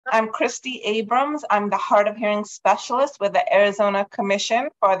I'm Christy Abrams. I'm the Hard of Hearing Specialist with the Arizona Commission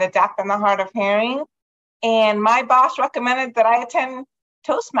for the Deaf and the Hard of Hearing. And my boss recommended that I attend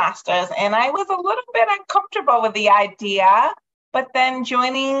Toastmasters, and I was a little bit uncomfortable with the idea, but then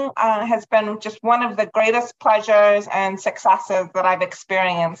joining has been just one of the greatest pleasures and successes that I've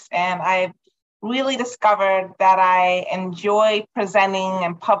experienced. And I've really discovered that I enjoy presenting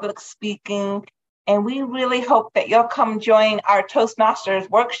and public speaking. And we really hope that you'll come join our Toastmasters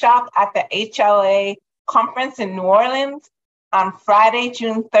workshop at the HLA conference in New Orleans on Friday,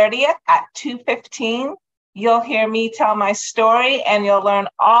 June 30th at 2:15. You'll hear me tell my story, and you'll learn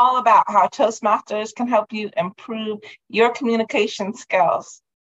all about how Toastmasters can help you improve your communication skills.